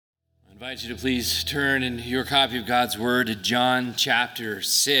I invite you to please turn in your copy of God's Word to John chapter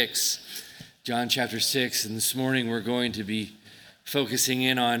 6. John chapter 6, and this morning we're going to be focusing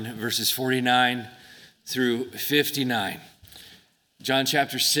in on verses 49 through 59. John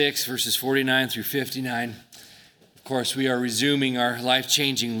chapter 6, verses 49 through 59. Of course, we are resuming our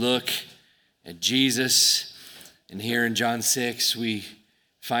life-changing look at Jesus, and here in John 6, we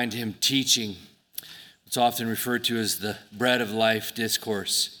find him teaching what's often referred to as the bread of life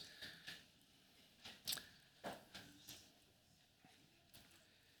discourse.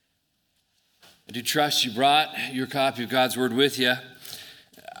 I do trust you brought your copy of God's Word with you.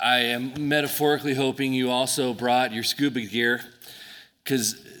 I am metaphorically hoping you also brought your scuba gear,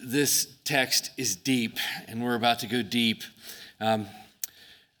 because this text is deep, and we're about to go deep. I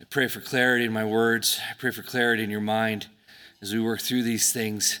pray for clarity in my words. I pray for clarity in your mind as we work through these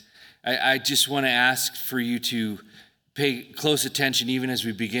things. I just want to ask for you to pay close attention even as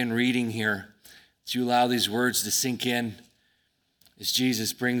we begin reading here, as you allow these words to sink in as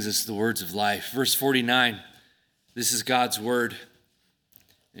Jesus brings us the words of life. Verse 49, this is God's word.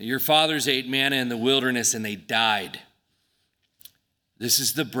 Your fathers ate manna in the wilderness and they died. This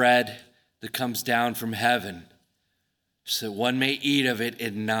is the bread that comes down from heaven, so that one may eat of it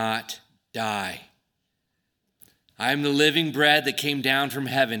and not die. I am the living bread that came down from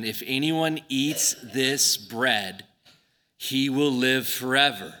heaven. If anyone eats this bread, he will live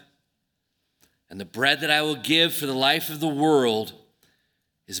forever. And the bread that I will give for the life of the world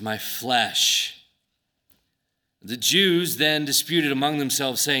is my flesh. The Jews then disputed among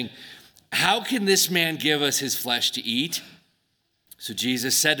themselves, saying, how can this man give us his flesh to eat? So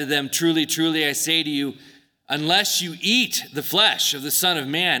Jesus said to them, truly, truly, I say to you, unless you eat the flesh of the Son of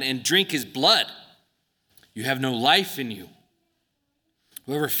Man and drink his blood, you have no life in you.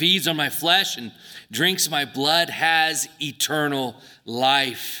 Whoever feeds on my flesh and drinks my blood has eternal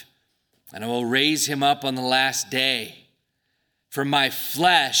life, and I will raise him up on the last day. For my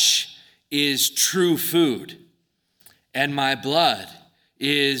flesh is true food, and my blood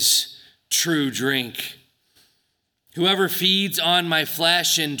is true drink. Whoever feeds on my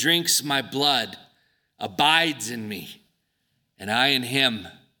flesh and drinks my blood abides in me, and I in him.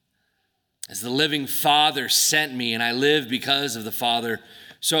 As the living Father sent me, and I live because of the Father,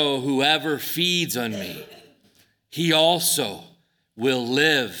 so whoever feeds on me, he also will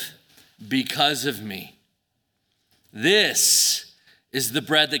live because of me. This is the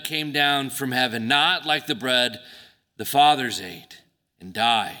bread that came down from heaven, not like the bread the fathers ate and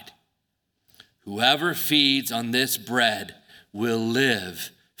died. Whoever feeds on this bread will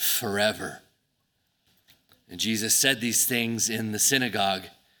live forever. And Jesus said these things in the synagogue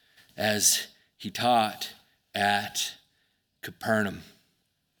as he taught at Capernaum.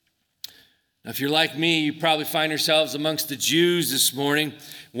 Now, if you're like me, you probably find yourselves amongst the Jews this morning,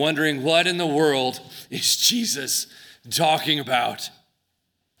 wondering what in the world is Jesus talking about?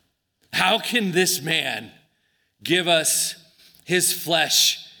 How can this man give us his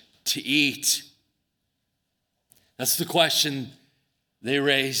flesh to eat? That's the question they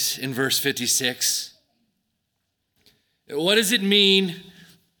raise in verse 56. What does it mean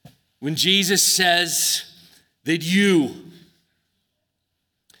when Jesus says that you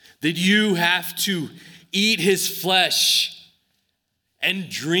have to eat his flesh and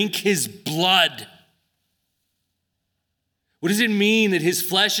drink his blood? What does it mean that his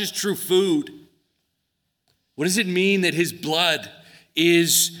flesh is true food? What does it mean that his blood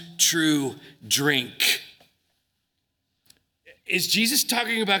is true drink? Is Jesus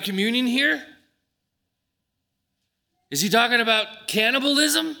talking about communion here? Is he talking about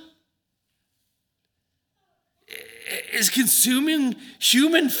cannibalism? Is consuming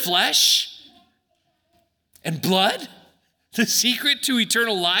human flesh and blood the secret to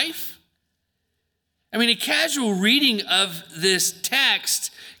eternal life? I mean, a casual reading of this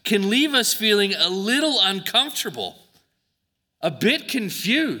text can leave us feeling a little uncomfortable, a bit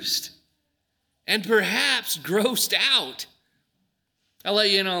confused, and perhaps grossed out. I'll let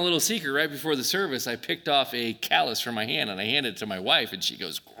you in on a little secret. Right before the service, I picked off a callus from my hand, and I handed it to my wife, and she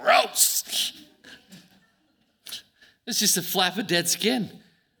goes, gross! It's just a flap of dead skin.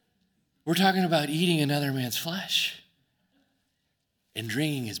 We're talking about eating another man's flesh and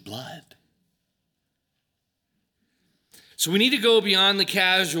drinking his blood. So we need to go beyond the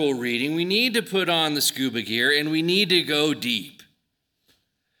casual reading. We need to put on the scuba gear, and we need to go deep.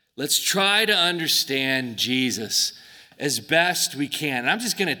 Let's try to understand Jesus as best we can. And I'm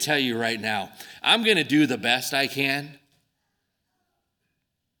just going to tell you right now, I'm going to do the best I can.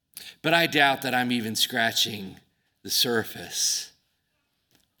 But I doubt that I'm even scratching the surface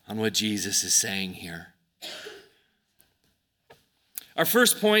on what Jesus is saying here. Our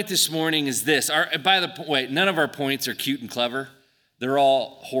first point this morning is this. By the way, none of our points are cute and clever. They're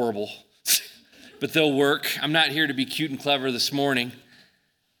all horrible, but they'll work. I'm not here to be cute and clever this morning.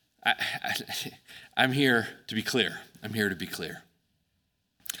 I'm here to be clear. I'm here to be clear.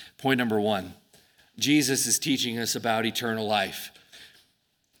 Point number one, Jesus is teaching us about eternal life.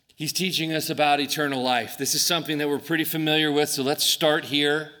 He's teaching us about eternal life. This is something that we're pretty familiar with, so let's start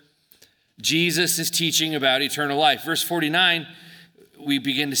here. Jesus is teaching about eternal life. Verse 49, we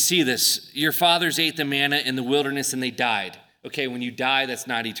begin to see this. Your fathers ate the manna in the wilderness and they died. Okay, when you die, that's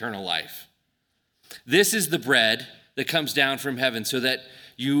not eternal life. This is the bread that comes down from heaven so that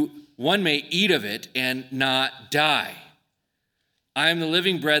one may eat of it and not die. I am the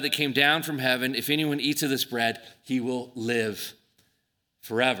living bread that came down from heaven. If anyone eats of this bread, he will live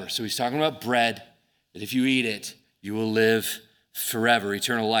forever. So he's talking about bread, that if you eat it, you will live forever,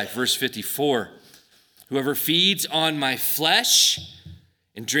 eternal life. Verse 54, whoever feeds on my flesh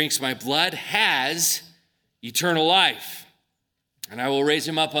and drinks my blood has eternal life, and I will raise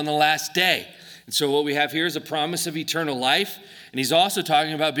him up on the last day. And so what we have here is a promise of eternal life, and he's also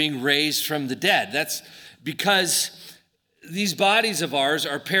talking about being raised from the dead. That's because these bodies of ours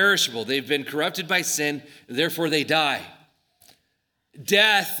are perishable. They've been corrupted by sin, therefore they die.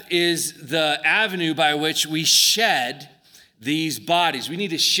 Death is the avenue by which we shed these bodies. We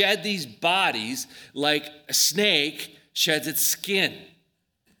need to shed these bodies like a snake sheds its skin.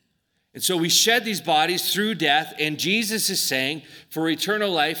 And so we shed these bodies through death, and Jesus is saying for eternal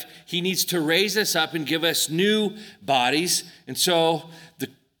life, he needs to raise us up and give us new bodies. And so the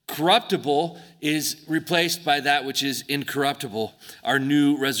corruptible is replaced by that which is incorruptible, our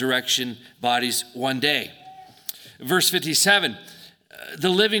new resurrection bodies one day. Verse 57, the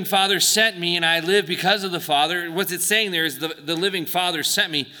living Father sent me, and I live because of the Father. What's it saying there is the living Father sent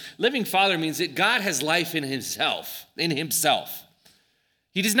me. Living Father means that God has life in himself.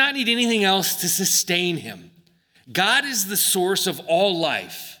 He does not need anything else to sustain him. God is the source of all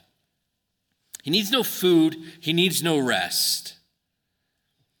life. He needs no food. He needs no rest.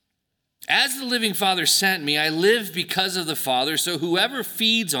 As the living Father sent me, I live because of the Father, so whoever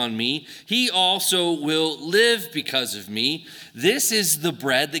feeds on me, he also will live because of me. This is the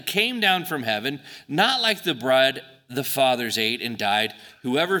bread that came down from heaven, not like the bread the fathers ate and died.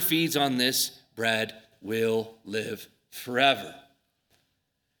 Whoever feeds on this bread will live forever.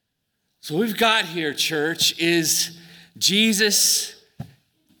 So what we've got here, church, is Jesus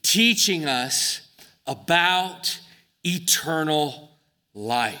teaching us about eternal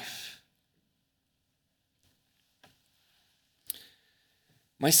life.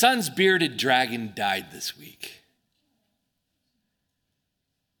 My son's bearded dragon died this week.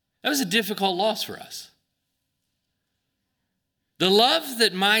 That was a difficult loss for us. The love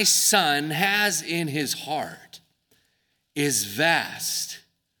that my son has in his heart is vast,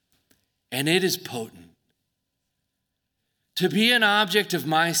 and it is potent. To be an object of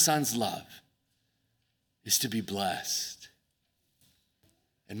my son's love is to be blessed.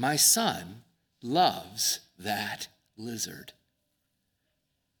 And my son loves that lizard.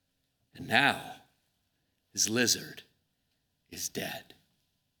 And now his lizard is dead.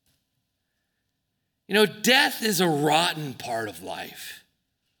 You know, death is a rotten part of life.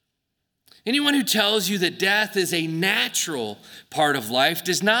 Anyone who tells you that death is a natural part of life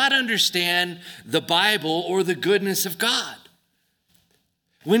does not understand the Bible or the goodness of God.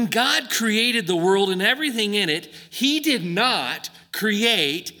 When God created the world and everything in it, he did not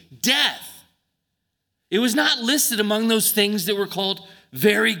create death. It was not listed among those things that were called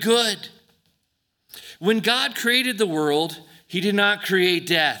very good. When God created the world, he did not create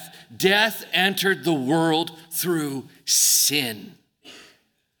death. Death entered the world through sin.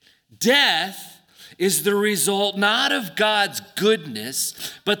 Death is the result not of God's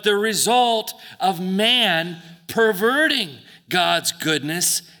goodness, but the result of man perverting God's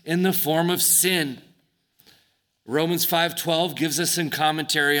goodness in the form of sin. Romans 5:12 gives us some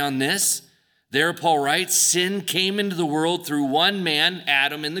commentary on this. There, Paul writes, sin came into the world through one man,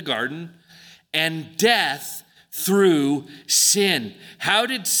 Adam, in the garden, and death through sin. How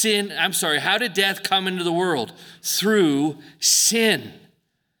did death come into the world? Through sin.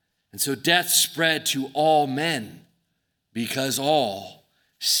 And so death spread to all men because all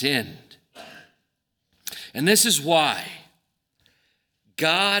sinned. And this is why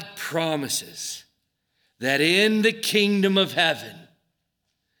God promises that in the kingdom of heaven,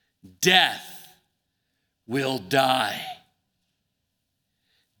 death will die.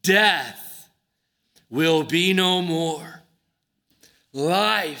 Death will be no more.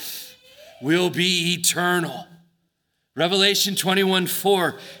 Life will be eternal. Revelation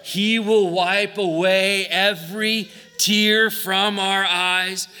 21:4, he will wipe away every tear from our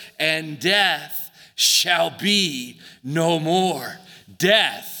eyes, and death shall be no more.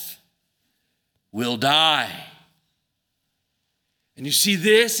 Death will die. And you see,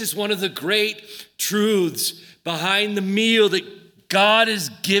 this is one of the great truths behind the meal that God is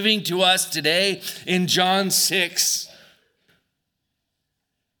giving to us today in John 6.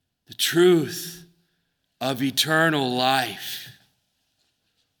 The truth of eternal life.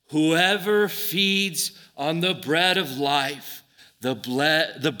 Whoever feeds on the bread of life, the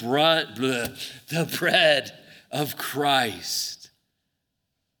bread of Christ,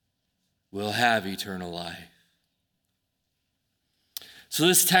 will have eternal life. So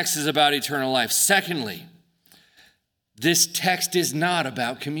this text is about eternal life. Secondly, this text is not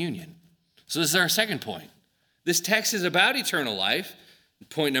about communion. So this is our second point. This text is about eternal life.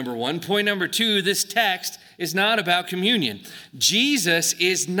 Point number one. Point number two, this text is not about communion. Jesus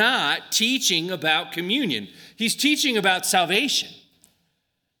is not teaching about communion. He's teaching about salvation.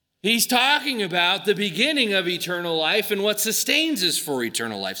 He's talking about the beginning of eternal life and what sustains us for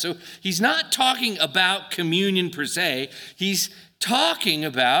eternal life. So he's not talking about communion per se. He's talking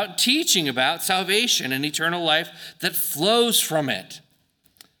about, teaching about salvation and eternal life that flows from it.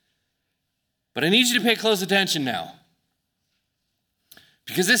 But I need you to pay close attention now,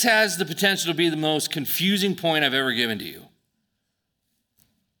 because this has the potential to be the most confusing point I've ever given to you.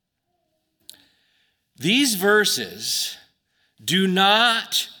 These verses do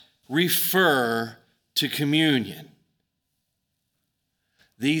not refer to communion.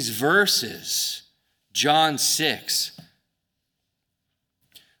 These verses, John 6,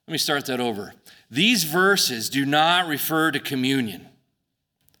 let me start that over. These verses do not refer to communion.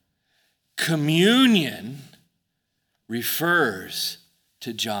 Communion refers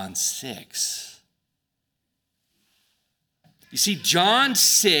to John 6. You see, John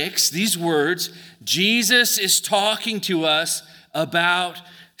 6, these words, Jesus is talking to us about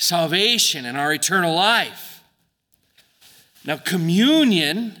salvation and our eternal life. Now,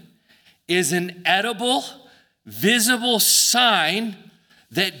 communion is an edible, visible sign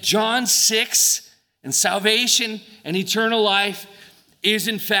that John 6 and salvation and eternal life is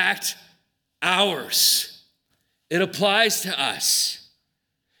in fact ours. It applies to us.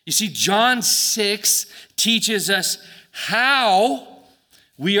 You see, John 6 teaches us how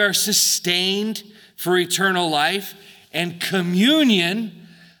we are sustained for eternal life, and communion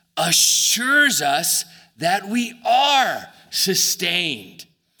assures us that we are sustained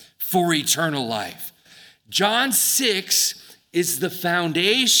for eternal life. John 6 is the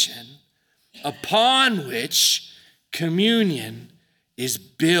foundation upon which communion is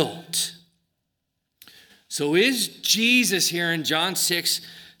built. So is Jesus here in John 6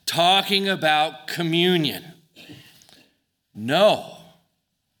 talking about communion? No.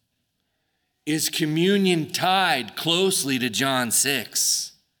 Is communion tied closely to John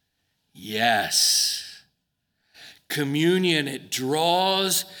 6? Yes. Communion, it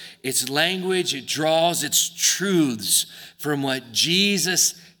draws its language, it draws its truths from what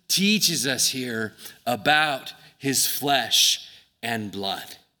Jesus teaches us here about his flesh and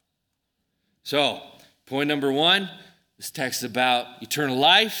blood. So, point number one, this text is about eternal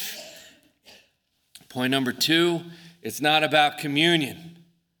life. Point number two, it's not about communion.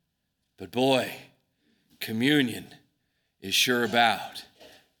 But boy, communion is sure about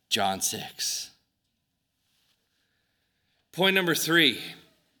John 6. Point number three,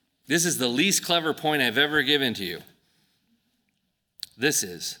 this is the least clever point I've ever given to you. This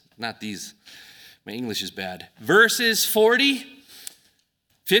is, not these, my English is bad. Verses 40,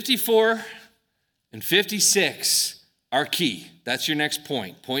 54, and 56 are key. That's your next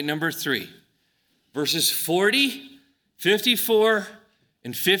point. Point number three. Verses 40, 54,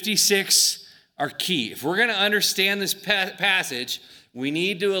 and 56 are key. If we're going to understand this passage, we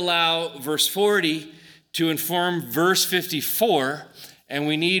need to allow verse 40 to inform verse 54, and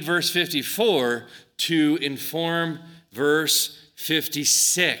we need verse 54 to inform verse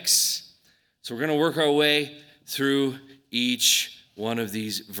 56. So we're going to work our way through each one of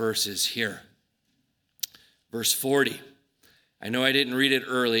these verses here. Verse 40. I know I didn't read it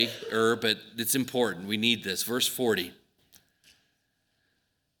earlier, but it's important. We need this. Verse 40.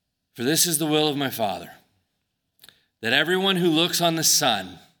 For this is the will of my Father, that everyone who looks on the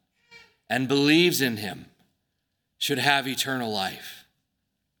Son and believes in him should have eternal life,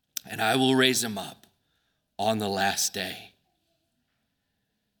 and I will raise him up on the last day.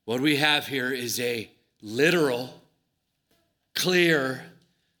 What we have here is a literal, clear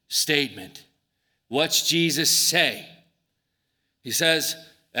statement. What's Jesus say? He says,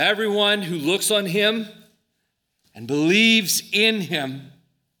 everyone who looks on him and believes in him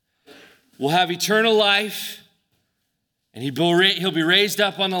will have eternal life, And he'll be raised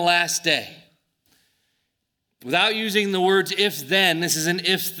up on the last day. Without using the words if then, this is an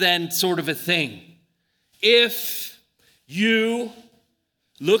if then sort of a thing. If you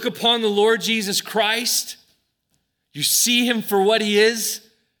look upon the Lord Jesus Christ, you see him for what he is,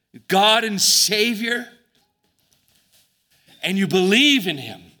 God and Savior, and you believe in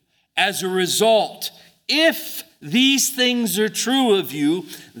him as a result, if these things are true of you,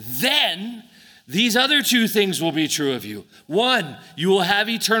 then these other two things will be true of you. One, you will have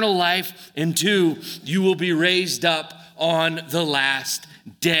eternal life, and two, you will be raised up on the last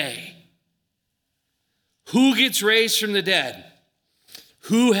day. Who gets raised from the dead?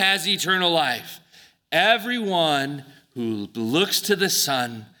 Who has eternal life? Everyone who looks to the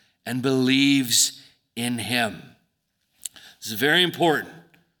Son and believes in him. This is very important.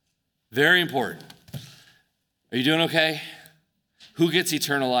 Very important. Are you doing okay? Who gets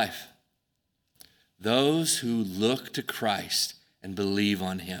eternal life? Those who look to Christ and believe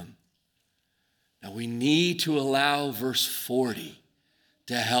on him. Now we need to allow verse 40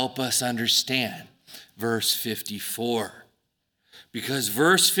 to help us understand verse 54. Because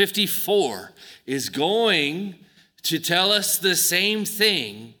verse 54 is going to tell us the same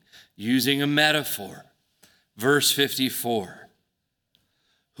thing using a metaphor. Verse 54.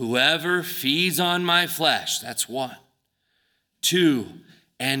 Whoever feeds on my flesh, that's one. 2,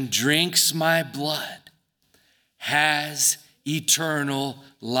 and drinks my blood has eternal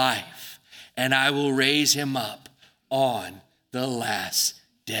life, and I will raise him up on the last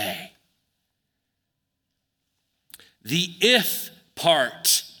day. The if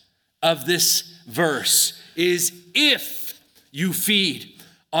part of this verse is if you feed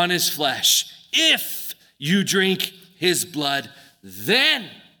on his flesh, if you drink his blood, then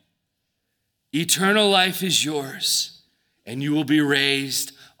eternal life is yours, and you will be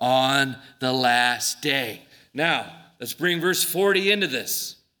raised on the last day. Now, let's bring verse 40 into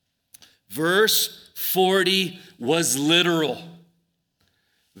this. Verse 40 was literal.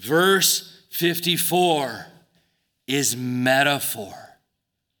 Verse 54 is metaphor.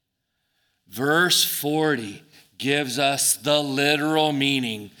 Verse 40 gives us the literal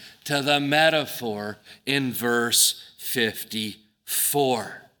meaning to the metaphor in verse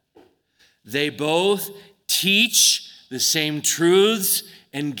 54. They both teach the same truths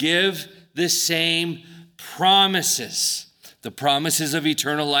and give the same promises. The promises of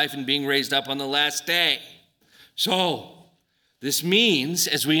eternal life and being raised up on the last day. So, this means,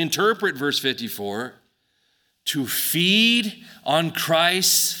 as we interpret verse 54, to feed on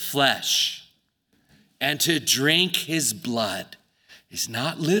Christ's flesh and to drink his blood is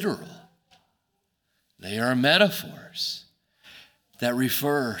not literal. They are metaphors that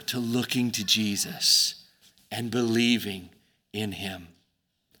refer to looking to Jesus and believing in him.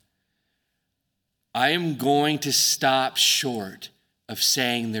 I am going to stop short of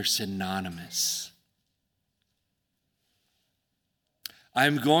saying they're synonymous.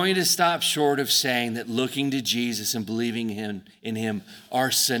 I'm going to stop short of saying that looking to Jesus and believing in him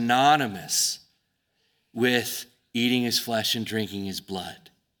are synonymous with eating his flesh and drinking his blood.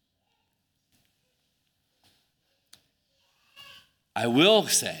 I will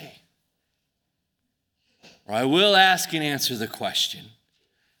say, or I will ask and answer the question,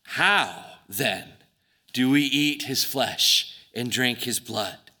 how then do we eat his flesh and drink his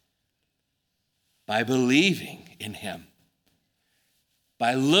blood? By believing in him.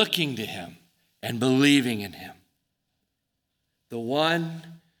 By looking to him and believing in him. The one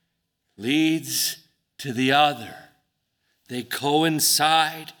leads to the other. They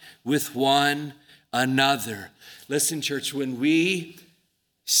coincide with one another. Listen, church, when we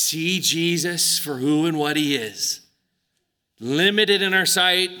see Jesus for who and what he is, limited in our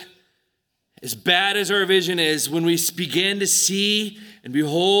sight, as bad as our vision is, when we begin to see and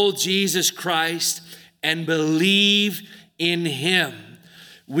behold Jesus Christ and believe in him,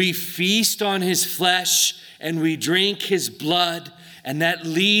 we feast on his flesh and we drink his blood, and that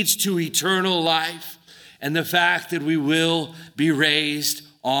leads to eternal life and the fact that we will be raised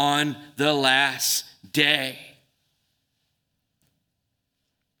on the last day.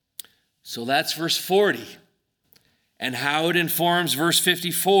 So that's verse 40 and how it informs verse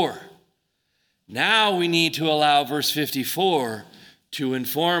 54. Now we need to allow verse 54 to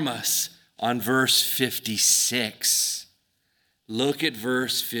inform us on verse 56. Look at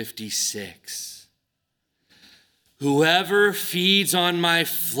verse 56. Whoever feeds on my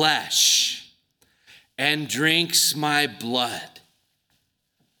flesh and drinks my blood.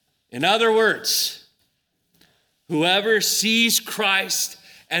 In other words, whoever sees Christ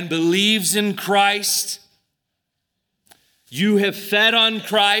and believes in Christ, you have fed on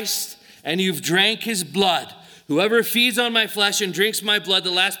Christ and you've drank his blood. Whoever feeds on my flesh and drinks my blood,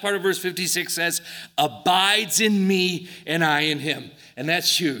 the last part of verse 56 says, abides in me and I in him. And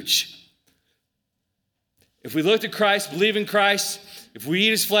that's huge. If we look to Christ, believe in Christ, if we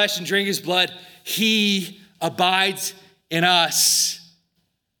eat his flesh and drink his blood, he abides in us.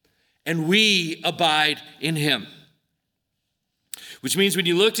 And we abide in him. Which means when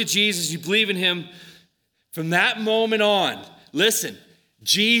you look to Jesus, you believe in him, from that moment on, listen,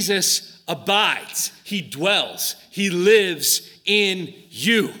 Jesus abides. He dwells. He lives in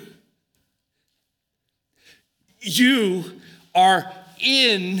you. You are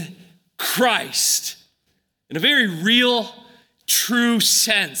in Christ in a very real, true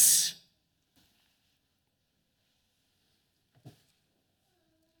sense.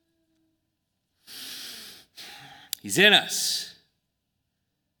 He's in us.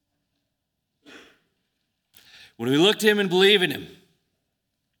 When we look to him and believe in him,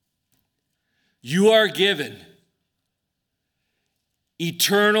 you are given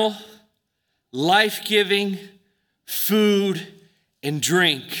eternal, life-giving food and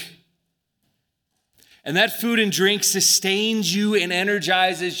drink. And that food and drink sustains you and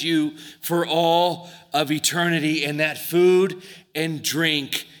energizes you for all of eternity. And that food and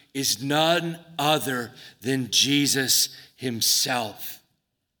drink is none other than Jesus himself.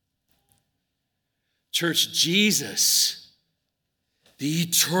 Church, Jesus, the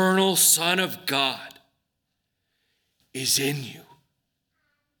eternal Son of God, is in you.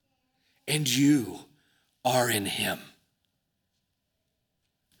 And you are in him.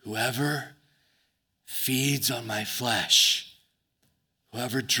 Whoever feeds on my flesh,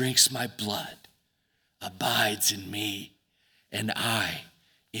 whoever drinks my blood, abides in me, and I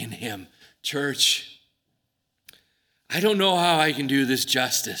in him. Church, I don't know how I can do this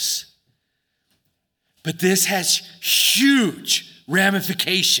justice, but this has huge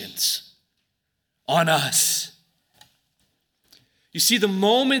ramifications on us. You see, the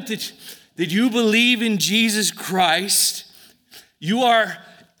moment that you believe in Jesus Christ, you are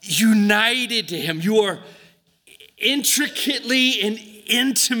united to him. You are intricately and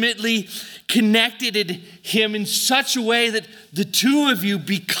intimately connected to him in such a way that the two of you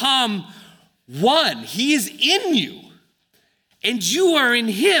become one. He is in you, and you are in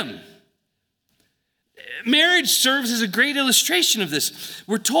him. Marriage serves as a great illustration of this.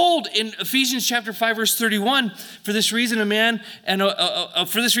 We're told in Ephesians chapter 5, verse 31, for this reason a man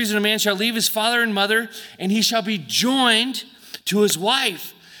shall leave his father and mother, and he shall be joined to his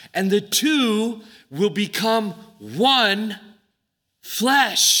wife, and the two will become one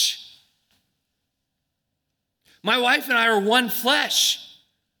flesh. My wife and I are one flesh.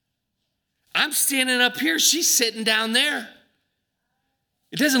 I'm standing up here, she's sitting down there.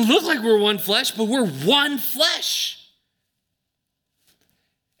 It doesn't look like we're one flesh, but we're one flesh.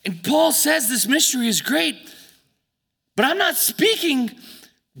 And Paul says this mystery is great, but I'm not speaking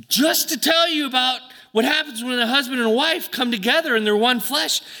just to tell you about what happens when a husband and a wife come together and they're one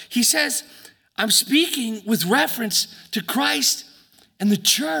flesh. He says, I'm speaking with reference to Christ and the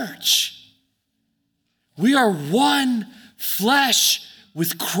church. We are one flesh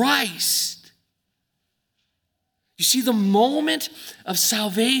with Christ. You see, the moment of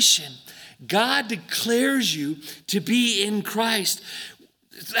salvation, God declares you to be in Christ.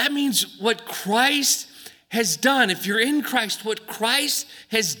 That means what Christ has done. If you're in Christ, what Christ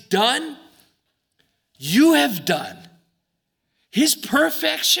has done, you have done. His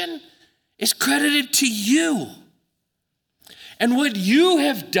perfection is credited to you. And what you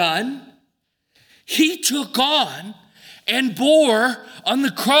have done, he took on and bore on the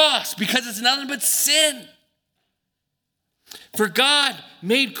cross because it's nothing but sin. For God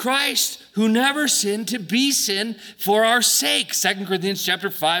made Christ, who never sinned, to be sin for our sake. 2 Corinthians chapter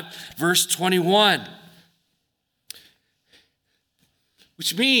 5, verse 21.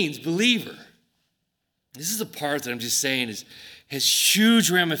 Which means, believer, this is the part that I'm just saying has huge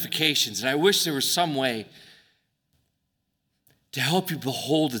ramifications. And I wish there was some way to help you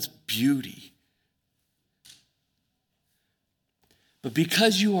behold its beauty. But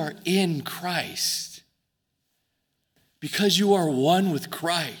because you are in Christ, because you are one with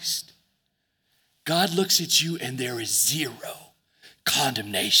Christ, God looks at you and there is zero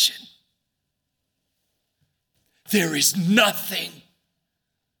condemnation. There is nothing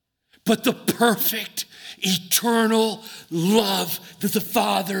but the perfect, eternal love that the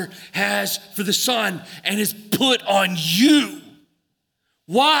Father has for the Son and has put on you.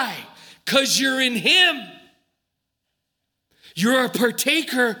 Why? Because you're in him. You're a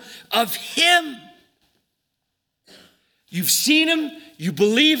partaker of him. You've seen him, you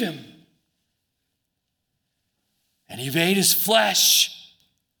believe him. And you've ate his flesh.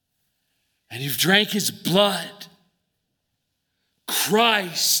 And you've drank his blood.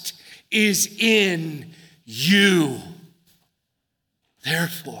 Christ is in you.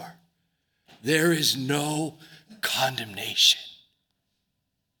 Therefore, there is no condemnation.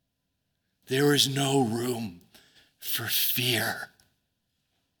 There is no room for fear.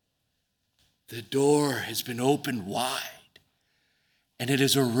 The door has been opened wide, and it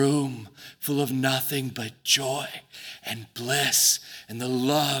is a room full of nothing but joy and bliss and the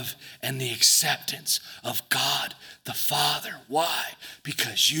love and the acceptance of God the Father. Why?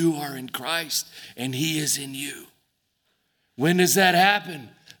 Because you are in Christ and He is in you. When does that happen?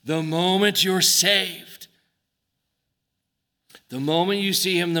 The moment you're saved. The moment you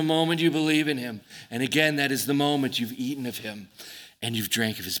see Him, the moment you believe in Him. And again, that is the moment you've eaten of Him and you've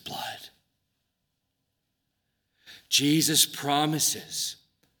drank of His blood. Jesus promises,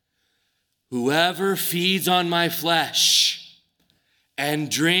 whoever feeds on my flesh and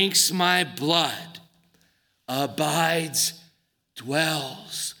drinks my blood abides,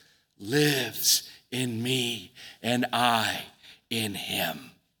 dwells, lives in me, and I in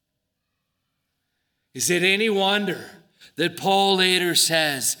him. Is it any wonder that Paul later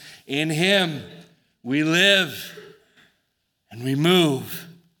says, in him we live and we move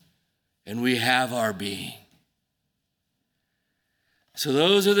and we have our being? So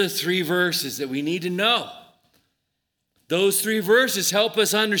those are the three verses that we need to know. Those three verses help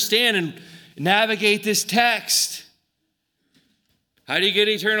us understand and navigate this text. How do you get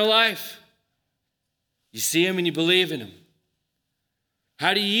eternal life? You see Him and you believe in Him.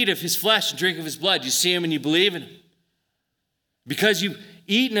 How do you eat of His flesh and drink of His blood? You see Him and you believe in Him. Because you've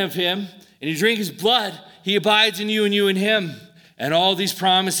eaten of Him and you drink His blood, He abides in you and you in Him. And all these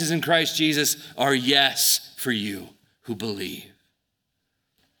promises in Christ Jesus are yes for you who believe.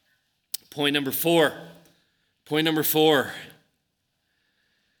 Point number four.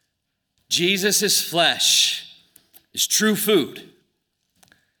 Jesus' flesh is true food,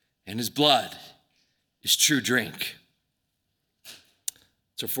 and His blood is true drink.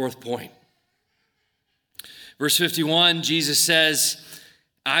 That's our fourth point. Verse 51, Jesus says,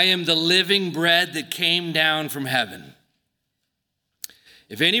 I am the living bread that came down from heaven.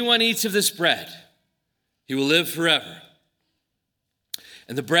 If anyone eats of this bread, he will live forever.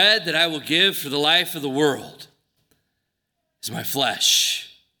 And the bread that I will give for the life of the world is my flesh.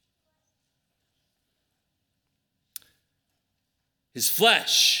 His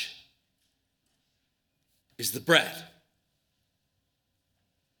flesh is the bread.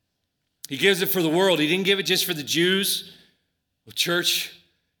 He gives it for the world. He didn't give it just for the Jews. Well, church,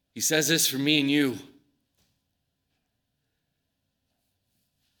 He says this for me and you.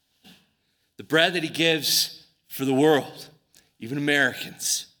 The bread that He gives for the world, even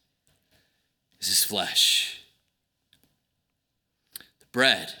Americans, is His flesh. The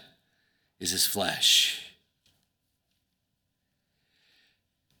bread is His flesh.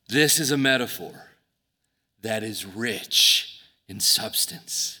 This is a metaphor that is rich in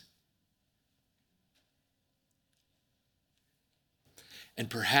substance. And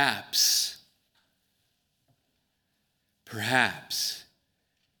perhaps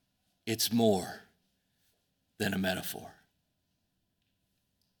it's more than a metaphor.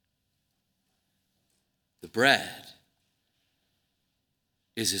 The bread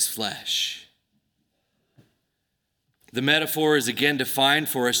is His flesh. The metaphor is again defined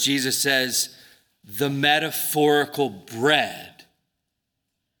for us. Jesus says, the metaphorical bread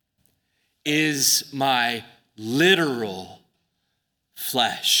is my literal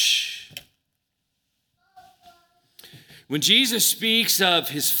flesh. When Jesus speaks of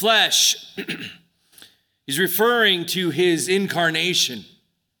His flesh, He's referring to His incarnation.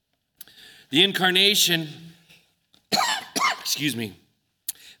 The incarnation,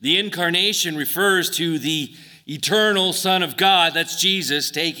 the incarnation refers to the eternal Son of God, that's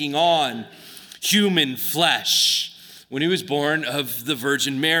Jesus, taking on human flesh when He was born of the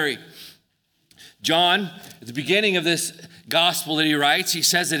Virgin Mary. John, at the beginning of this gospel that he writes, he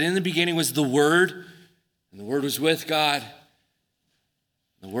says that in the beginning was the Word, and the Word was with God.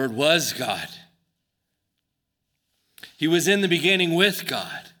 The Word was God. He was in the beginning with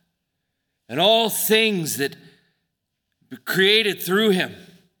God. And all things that were created through Him.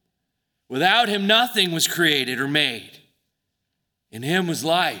 Without Him, nothing was created or made. In Him was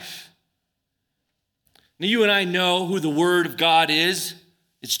life. Now, you and I know who the Word of God is.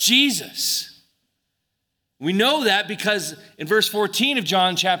 It's Jesus. We know that because in verse 14 of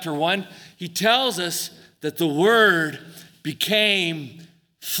John chapter 1, He tells us that the Word became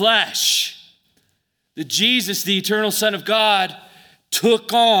flesh. That Jesus, the eternal Son of God,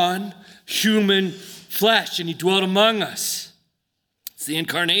 took on human flesh and He dwelt among us. It's the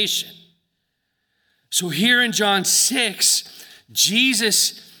incarnation. So here in John 6,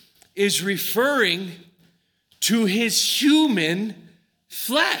 Jesus is referring to his human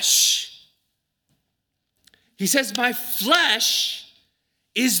flesh. He says, my flesh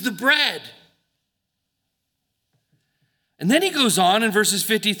is the bread. And then he goes on in verses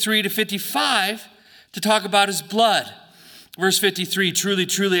 53 to 55 to talk about his blood. Verse 53, truly,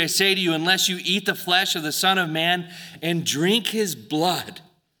 truly, I say to you, unless you eat the flesh of the Son of Man and drink his blood,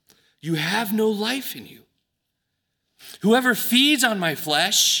 you have no life in you. Whoever feeds on my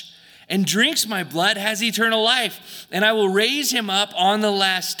flesh and drinks my blood has eternal life, and I will raise him up on the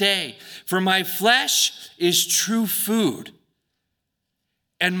last day. For my flesh is true food,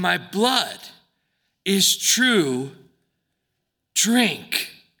 and my blood is true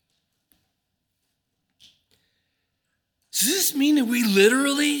drink. Does this mean that we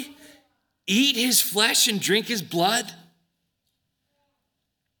literally eat his flesh and drink his blood?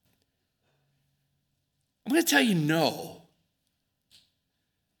 I'm going to tell you no.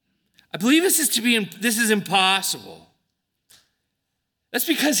 I believe this is impossible. That's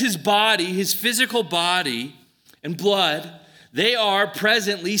because his body, his physical body and blood, they are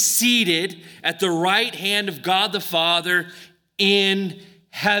presently seated at the right hand of God the Father in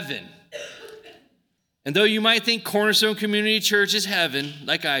heaven. And though you might think Cornerstone Community Church is heaven,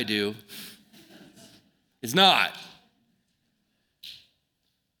 like I do, it's not.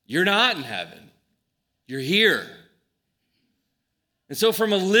 You're not in heaven. You're here. And so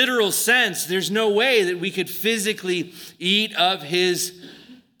from a literal sense, there's no way that we could physically eat of his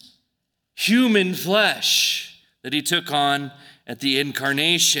human flesh that he took on at the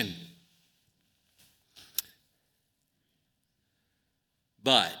incarnation.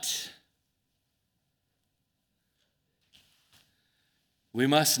 But we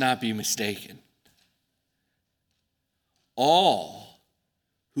must not be mistaken. All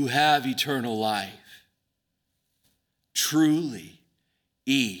who have eternal life truly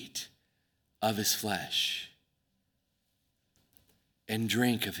eat of his flesh and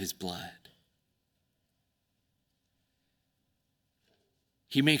drink of his blood.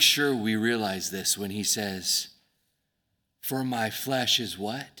 He makes sure we realize this when he says, for my flesh is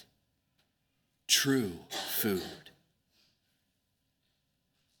what? True food.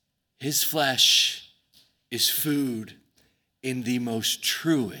 His flesh is food in the most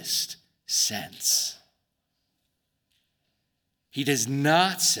truest sense. He does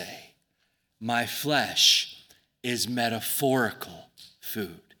not say, my flesh is metaphorical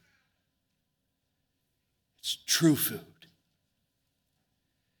food. It's true food.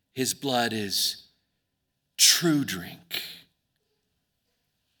 His blood is true drink.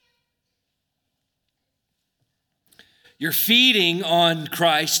 Your feeding on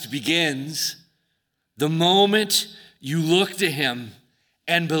Christ begins the moment you look to him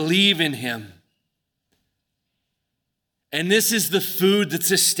and believe in him. And this is the food that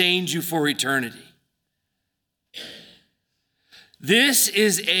sustains you for eternity. This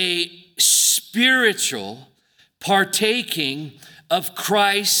is a spiritual partaking of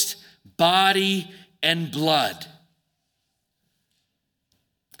Christ's body and blood.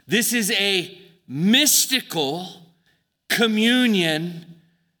 This is a mystical communion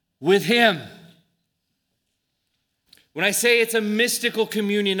with him. When I say it's a mystical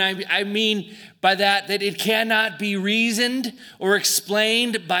communion, I mean by that it cannot be reasoned or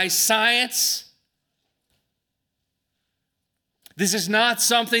explained by science. This is not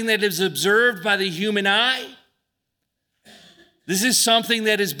something that is observed by the human eye. This is something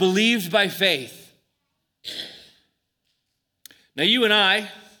that is believed by faith. Now, you and I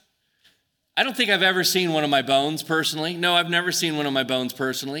don't think I've ever seen one of my bones personally. No, I've never seen one of my bones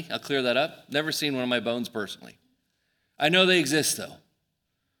personally. I'll clear that up. Never seen one of my bones personally. I know they exist, though.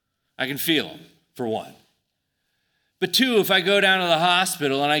 I can feel them, for one. But two, if I go down to the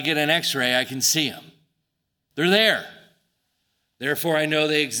hospital and I get an x-ray, I can see them. They're there. Therefore, I know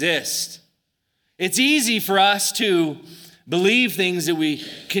they exist. It's easy for us to believe things that we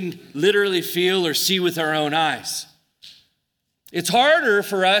can literally feel or see with our own eyes. It's harder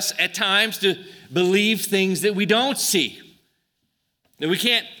for us at times to believe things that we don't see, that we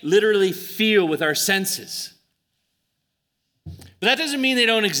can't literally feel with our senses. But that doesn't mean they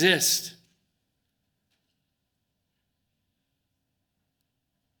don't exist.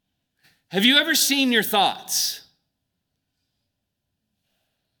 Have you ever seen your thoughts?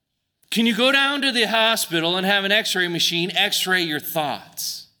 Can you go down to the hospital and have an x-ray machine x-ray your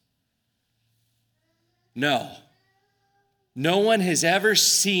thoughts? No. No one has ever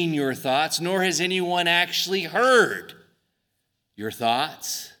seen your thoughts, nor has anyone actually heard your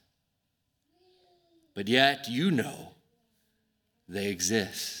thoughts. But yet you know they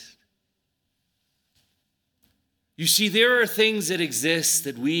exist. You see, there are things that exist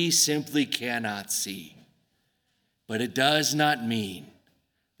that we simply cannot see. But it does not mean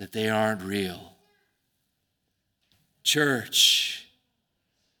that they aren't real. Church,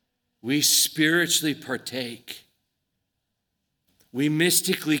 we spiritually partake. We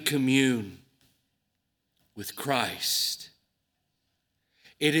mystically commune with Christ.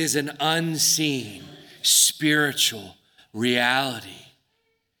 It is an unseen spiritual reality.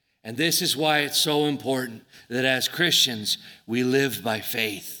 And this is why it's so important that as Christians, we live by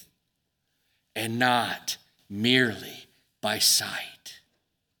faith and not merely by sight.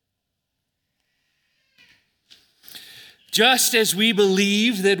 Just as we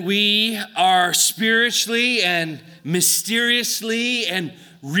believe that we are spiritually and mysteriously and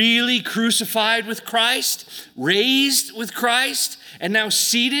really crucified with Christ, raised with Christ, and now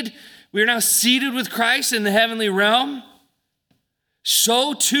seated, we are now seated with Christ in the heavenly realm,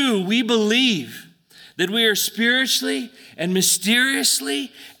 so too we believe that we are spiritually and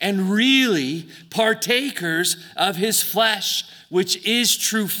mysteriously and really partakers of his flesh, which is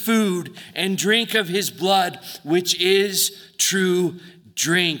true food, and drink of his blood, which is true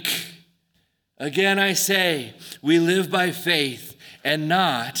drink. Again, I say, we live by faith and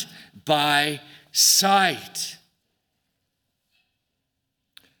not by sight.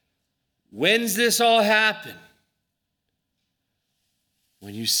 When's this all happen?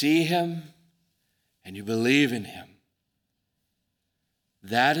 When you see him and you believe in him.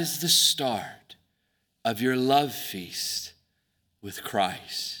 That is the start of your love feast with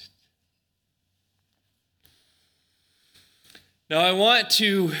Christ. Now, I want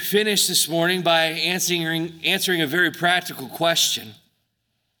to finish this morning by answering a very practical question.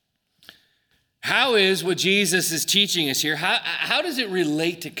 How is what Jesus is teaching us here, how does it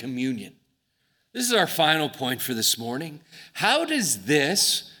relate to communion? This is our final point for this morning. How does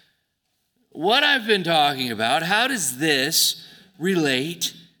this, what I've been talking about, how does this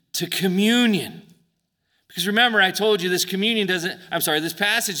relate to communion? Because remember, I told you this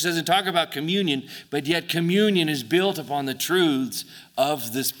passage doesn't talk about communion, but yet communion is built upon the truths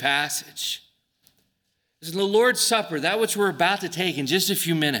of this passage. This is the Lord's Supper, that which we're about to take in just a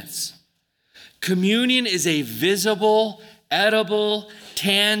few minutes. Communion is a visible, edible,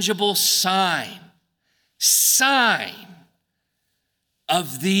 tangible sign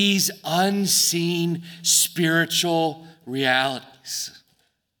of these unseen spiritual realities.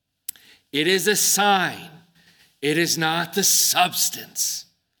 It is a sign. It is not the substance.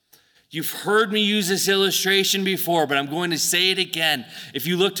 You've heard me use this illustration before, but I'm going to say it again. If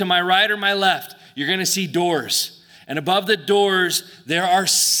you look to my right or my left, you're going to see doors. And above the doors, there are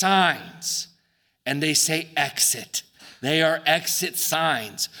signs. And they say exit. They are exit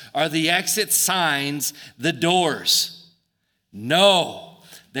signs. Are the exit signs the doors? No.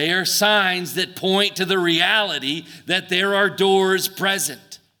 They are signs that point to the reality that there are doors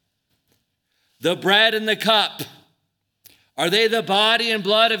present. The bread and the cup, are they the body and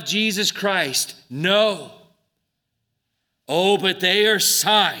blood of Jesus Christ? No. Oh, but they are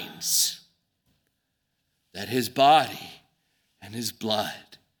signs that his body and his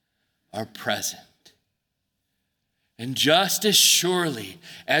blood are present. And just as surely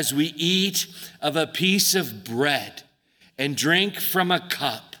as we eat of a piece of bread and drink from a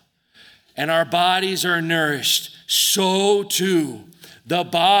cup, and our bodies are nourished, so too the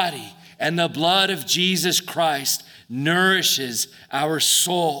body and the blood of Jesus Christ nourishes our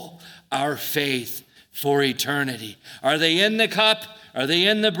soul, our faith for eternity. Are they in the cup? Are they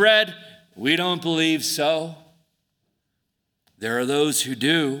in the bread? We don't believe so. There are those who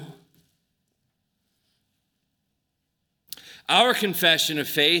do. Our confession of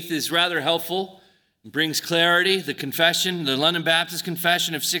faith is rather helpful. It brings clarity. The confession, the London Baptist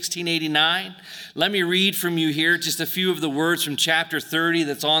Confession of 1689. Let me read from you here just a few of the words from chapter 30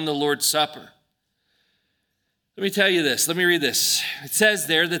 that's on the Lord's Supper. Let me tell you this. Let me read this. It says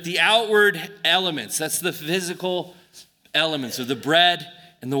there that the outward elements, that's the physical elements of the bread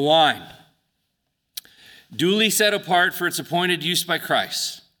and the wine, duly set apart for its appointed use by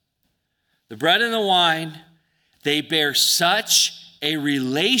Christ. The bread and the wine, they bear such a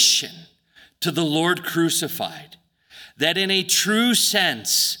relation to the Lord crucified that in a true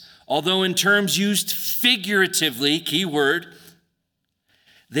sense, although in terms used figuratively, key word,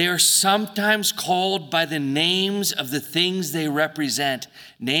 they are sometimes called by the names of the things they represent,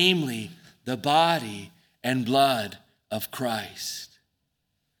 namely the body and blood of Christ.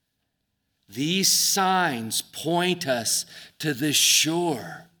 These signs point us to the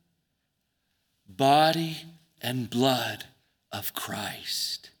sure body and blood of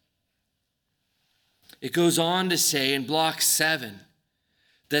Christ. It goes on to say in block 7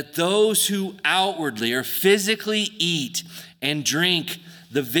 that those who outwardly or physically eat and drink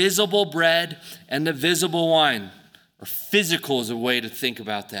the visible bread and the visible wine, or physical is a way to think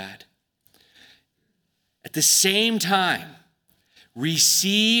about that, at the same time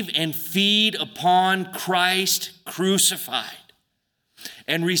receive and feed upon Christ crucified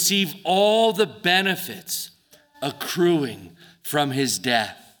and receive all the benefits accruing from his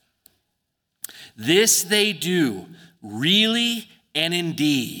death. This they do really and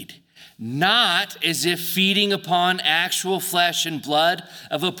indeed, not as if feeding upon actual flesh and blood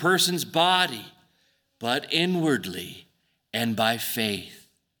of a person's body, but inwardly and by faith.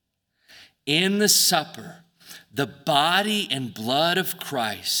 In the supper, the body and blood of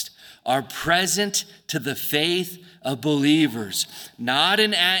Christ are present to the faith of believers, not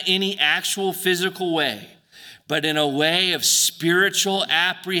in any actual physical way, but in a way of spiritual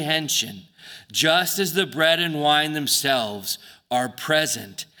apprehension, just as the bread and wine themselves are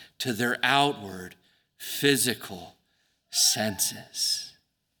present to their outward physical senses.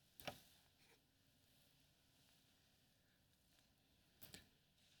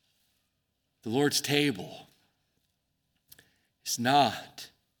 The Lord's table is not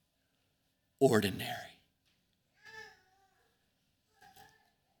ordinary.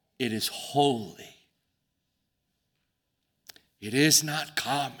 It is holy. It is not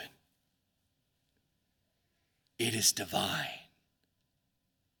common. It is divine.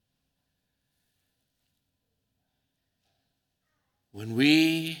 When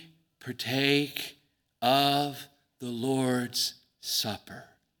we partake of the Lord's Supper,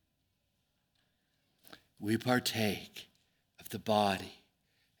 we partake of the body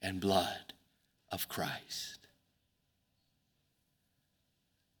and blood of Christ.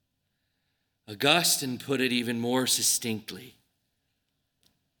 Augustine put it even more succinctly.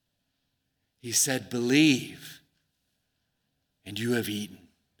 He said, "Believe, and you have eaten.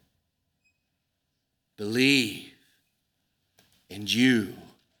 Believe, and you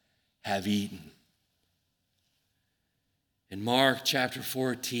have eaten." In Mark chapter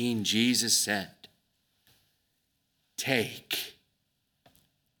 14, Jesus said, "Take,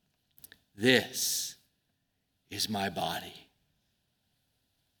 this is my body."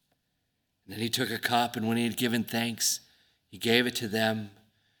 And then he took a cup, and when he had given thanks, he gave it to them,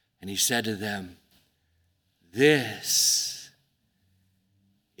 and he said to them, "This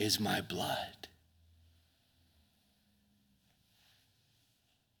is my blood."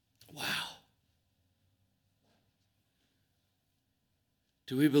 Wow.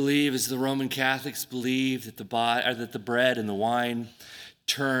 Do we believe, as the Roman Catholics believe, that the bread and the wine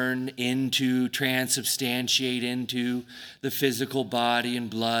transubstantiate into the physical body and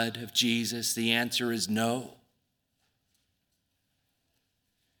blood of Jesus? The answer is no.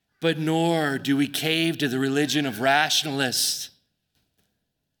 But nor do we cave to the religion of rationalists,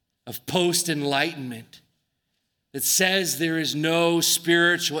 of post-enlightenment, that says there is no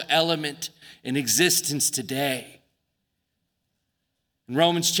spiritual element in existence today. In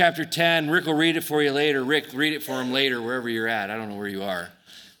Romans chapter 10, Rick will read it for you later. Rick, read it for him later, wherever you're at. I don't know where you are.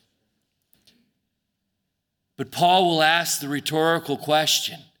 But Paul will ask the rhetorical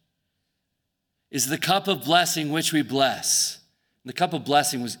question, is the cup of blessing which we bless? And the cup of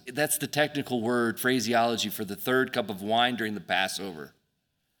blessing that's the technical word, phraseology for the third cup of wine during the Passover.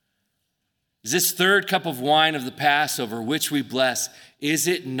 Is this third cup of wine of the Passover, which we bless, is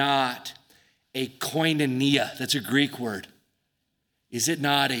it not a koinonia? That's a Greek word. Is it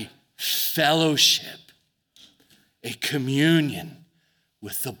not a fellowship, a communion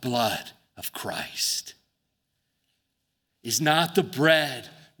with the blood of Christ? Is not the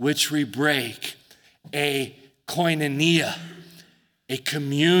bread which we break a koinonia, a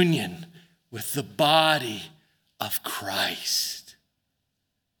communion with the body of Christ?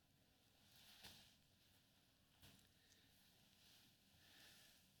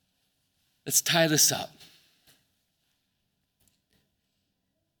 Let's tie this up.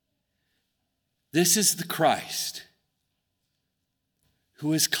 This is the Christ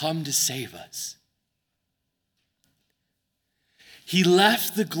who has come to save us. He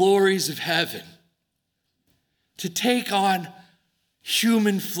left the glories of heaven to take on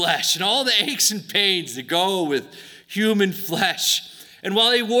human flesh and all the aches and pains that go with human flesh. And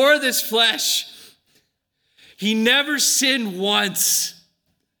while he wore this flesh, he never sinned once.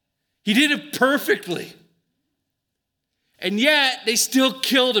 He did it perfectly. And yet, they still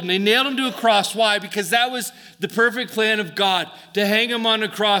killed him. They nailed him to a cross. Why? Because that was the perfect plan of God, to hang him on a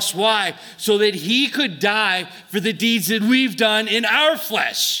cross. Why? So that he could die for the deeds that we've done in our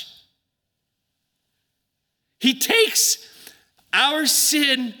flesh. He takes our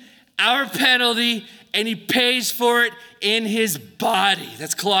sin, our penalty, and he pays for it in his body.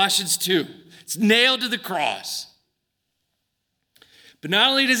 That's Colossians 2. It's nailed to the cross. But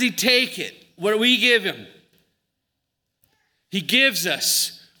not only does he take it, what do we give him? He gives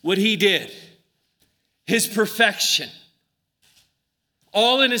us what he did. His perfection.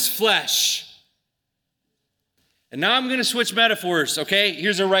 All in his flesh. And now I'm going to switch metaphors, okay?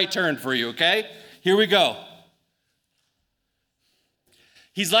 Here's a right turn for you, okay? Here we go.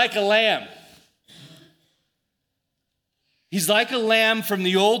 He's like a lamb. He's like a lamb from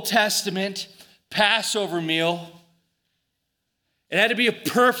the Old Testament Passover meal. It had to be a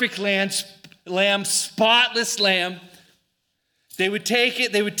perfect lamb, spotless lamb. They would take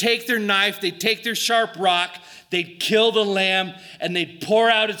it, they would take their knife, they'd take their sharp rock, they'd kill the lamb, and they'd pour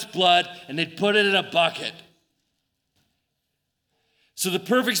out its blood, and they'd put it in a bucket. So the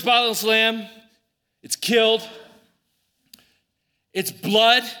perfect spotless lamb, it's killed. Its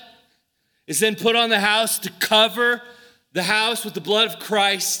blood is then put on the house to cover the house with the blood of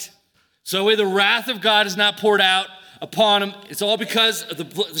Christ. So that way the wrath of God is not poured out upon him. It's all because of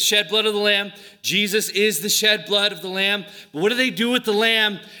the shed blood of the lamb. Jesus is the shed blood of the lamb. But what do they do with the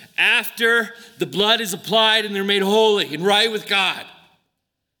lamb after the blood is applied and they're made holy and right with God?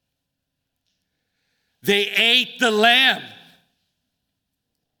 They ate the lamb.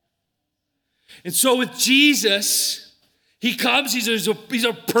 And so with Jesus, he comes, he's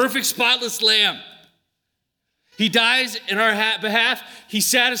a perfect, spotless lamb. He dies in our behalf. He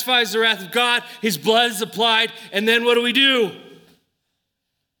satisfies the wrath of God. His blood is applied. And then what do?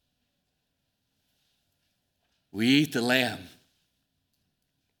 We eat the lamb.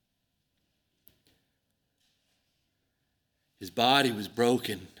 His body was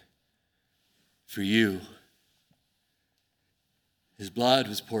broken for you. His blood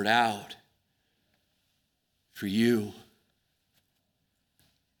was poured out for you.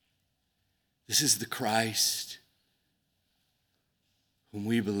 This is the Christ whom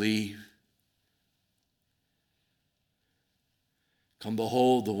we believe. Come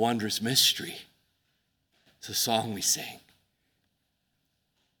behold the wondrous mystery. It's a song we sing.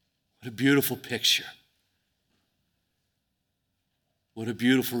 What a beautiful picture. What a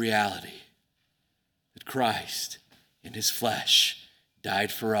beautiful reality that Christ in his flesh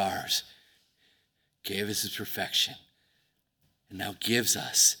died for ours, gave us his perfection, and now gives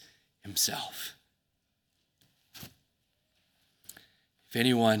us himself. If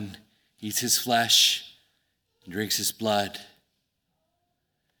anyone eats his flesh and drinks his blood,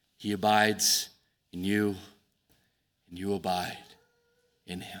 he abides in you, and you abide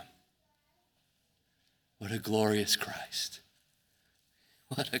in him. What a glorious Christ.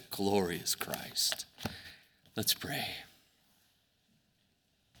 What a glorious Christ. Let's pray.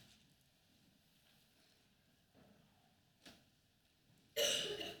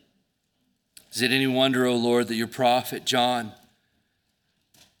 Is it any wonder, O Lord, that your prophet John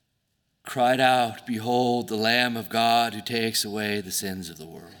cried out, "Behold, the Lamb of God who takes away the sins of the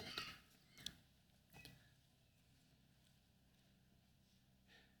world."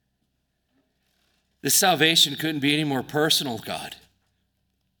 This salvation couldn't be any more personal, God.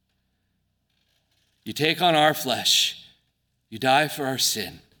 You take on our flesh. You die for our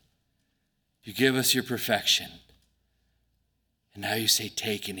sin. You give us your perfection. And now you say,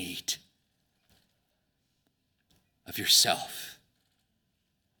 take and eat of yourself.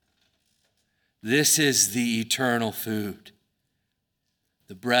 This is the eternal food,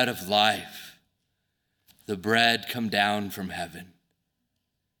 the bread of life, the bread come down from heaven.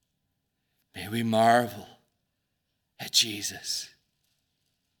 May we marvel at Jesus.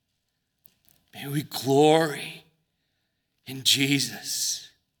 May we glory in Jesus.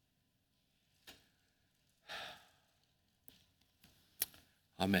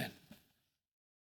 Amen.